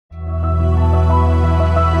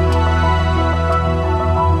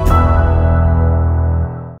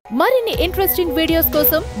మరిన్ని interesting videos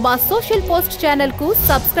కోసం మా సోషల్ పోస్ట్ ఛానల్ కు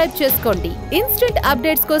సబ్స్క్రైబ్ చేసుకోండి. ఇన్స్టెంట్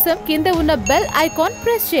అప్డేట్స్ కోసం కింద ఉన్న బెల్ ఐకాన్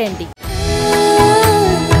ప్రెస్ చేయండి.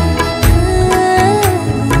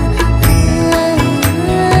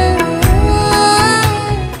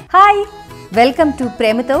 హాయ్, వెల్కమ్ టు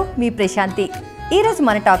ప్రేమతో మీ ప్రశాంతి. ఈరోజు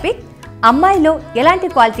మన టాపిక్ అమ్మాయిలో ఎలాంటి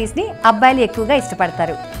క్వాలిటీస్ని అబ్బాయిలు ఎక్కువగా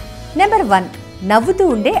ఇష్టపడతారు. నెంబర్ 1, నవ్వుతూ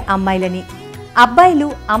ఉండే అమ్మాయిలని. అబ్బాయిలు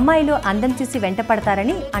అమ్మాయిలో అందం చూసి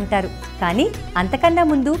వెంటపడతారని అంటారు, కానీ అంతకన్నా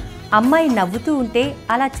ముందు అమ్మాయి నవ్వుతూ ఉంటే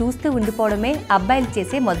అలా చూస్తూ ఉండిపోవడమే అబ్బాయిలు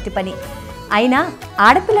చేసే మొదటి పని. అయినా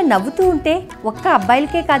ఆడపిల్ల నవ్వుతూ ఉంటే ఒక్క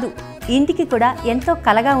అబ్బాయిలకే కాదు, ఇంటికి కూడా ఎంతో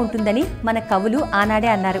కలగా ఉంటుందని మన కవులు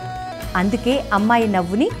ఆనాడే అన్నారు. అందుకే అమ్మాయి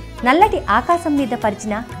నవ్వుని నల్లటి ఆకాశం మీద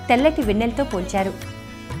పరిచిన తెల్లటి వెన్నెలతో పోల్చారు.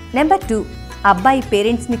 నెంబర్ 2, అబ్బాయి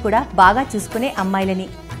పేరెంట్స్ని కూడా బాగా చూసుకునే అమ్మాయిలని.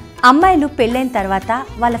 అమ్మాయిలు పెళ్ళైన తర్వాత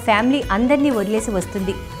వాళ్ళ ఫ్యామిలీ అందరినీ వదిలేసి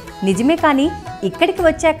వస్తుంది, నిజమే. కానీ ఇక్కడికి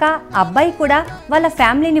వచ్చాక అబ్బాయి కూడా వాళ్ళ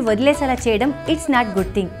ఫ్యామిలీని వదిలేసేలా చేయడం ఇట్స్ నాట్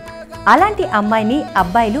గుడ్ థింగ్. అలాంటి అమ్మాయిని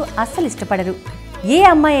అబ్బాయిలు అస్సలు ఇష్టపడరు. ఏ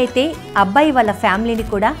అమ్మాయి అయితే అబ్బాయి వాళ్ళ ఫ్యామిలీని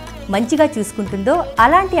కూడా మంచిగా చూసుకుంటుందో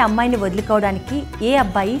అలాంటి అమ్మాయిని వదులుకోవడానికి ఏ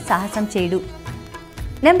అబ్బాయి సాహసం చేయడు.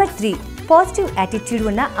 నెంబర్ 3, పాజిటివ్ యాటిట్యూడ్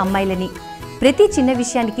ఉన్న అమ్మాయిలని. ప్రతి చిన్న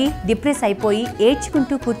విషయానికి డిప్రెస్ అయిపోయి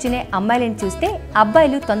ఏడ్చుకుంటూ కూర్చునే అమ్మాయిలను చూస్తే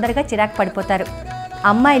అబ్బాయిలు తొందరగా చిరాకు పడిపోతారు.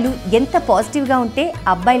 అమ్మాయిలు ఎంత పాజిటివ్గా ఉంటే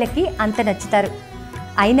అబ్బాయిలకి అంత నచ్చుతారు.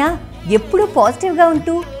 అయినా ఎప్పుడూ పాజిటివ్గా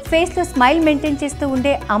ఉంటూ ఫేస్లో స్మైల్ మెయింటైన్ చేస్తూ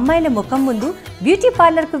ఉండే అమ్మాయిల ముఖం ముందు బ్యూటీ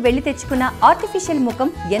పార్లర్కు వెళ్ళి తెచ్చుకున్న ఆర్టిఫిషియల్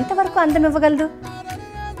ముఖం ఎంతవరకు అందం ఇవ్వగలదు.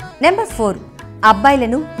 నెంబర్ 4,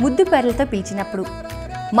 అబ్బాయిలను ముద్దు పేర్లతో పిలిచినప్పుడు.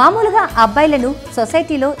 మామూలుగా అబ్బాయిలను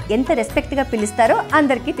సొసైటీలో ఎంత రెస్పెక్ట్గా పిలుస్తారో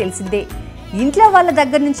అందరికీ తెలిసిందే. ఇంట్లో వాళ్ళ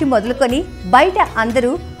దగ్గర నుంచి మొదలుకొని బయట అందరూ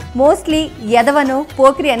మోస్ట్లీ యదవనో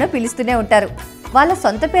పోకిరి అనో పిలుస్తూనే ఉంటారు. వాళ్ళ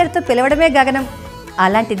సొంత పేరుతో పిలవడమే గగనం.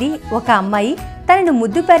 అలాంటిది ఒక అమ్మాయి తనను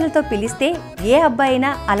ముద్దు పేర్లతో పిలిస్తే ఏ అబ్బాయి అయినా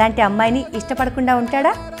అలాంటి అమ్మాయిని ఇష్టపడకుండా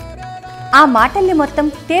ఉంటాడా? ఆ మాటల్ని మొత్తం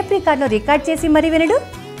టేప్ రికార్డులో రికార్డ్ చేసి మరీ వినడు.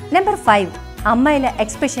 నెంబర్ 5, అమ్మాయిల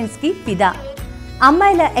ఎక్స్ప్రెషన్స్కి ఫిదా.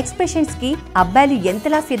 అమ్మాయిల ఎక్స్ప్రెషన్స్కి అబ్బాయిలు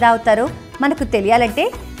ఎంతలా ఫిదా అవుతారో మనకు తెలియాలంటే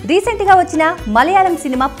రీసెంట్గా వచ్చిన మలయాళం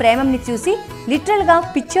సినిమా ప్రేమంని చూసి లిటరల్గా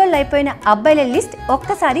పిచ్చోళ్ళు అయిపోయిన అబ్బాయిల లిస్ట్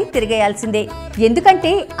ఒక్కసారి తిరిగేయాల్సిందే.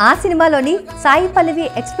 ఎందుకంటే ఆ సినిమాలోని సాయి పల్లవి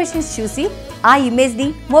ఎక్స్ప్రెషన్స్ చూసి ఆ ఇమేజ్ని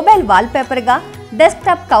మొబైల్ వాల్పేపర్గా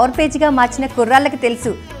డెస్క్టాప్ కవర్ పేజీగా మార్చిన కుర్రాళ్ళకి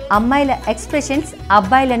తెలుసు అమ్మాయిల ఎక్స్ప్రెషన్స్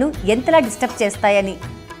అబ్బాయిలను ఎంతలా డిస్టర్బ్ చేస్తాయని.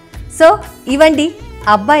 సో ఇవండి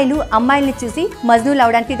అబ్బాయిలు అమ్మాయిల్ని చూసి మజ్నూలు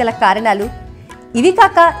అవడానికి గల కారణాలు. ఇవి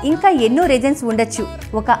కాక ఇంకా ఎన్నో రీజన్స్ ఉండొచ్చు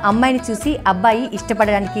ఒక అమ్మాయిని చూసి అబ్బాయి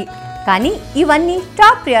ఇష్టపడడానికి, కానీ ఇవన్నీ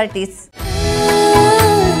టాప్ ప్రయారిటీస్.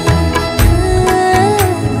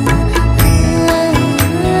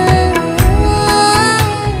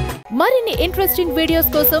 మరిన్ని ఇంట్రెస్టింగ్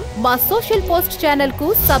వీడియోస్ కోసం మా సోషల్ పోస్ట్ ఛానల్ కు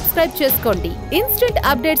సబ్స్క్రైబ్ చేసుకోండి. ఇన్స్టెంట్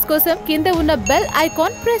అప్డేట్స్ కోసం కింద ఉన్న బెల్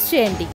ఐకాన్ ప్రెస్ చేయండి.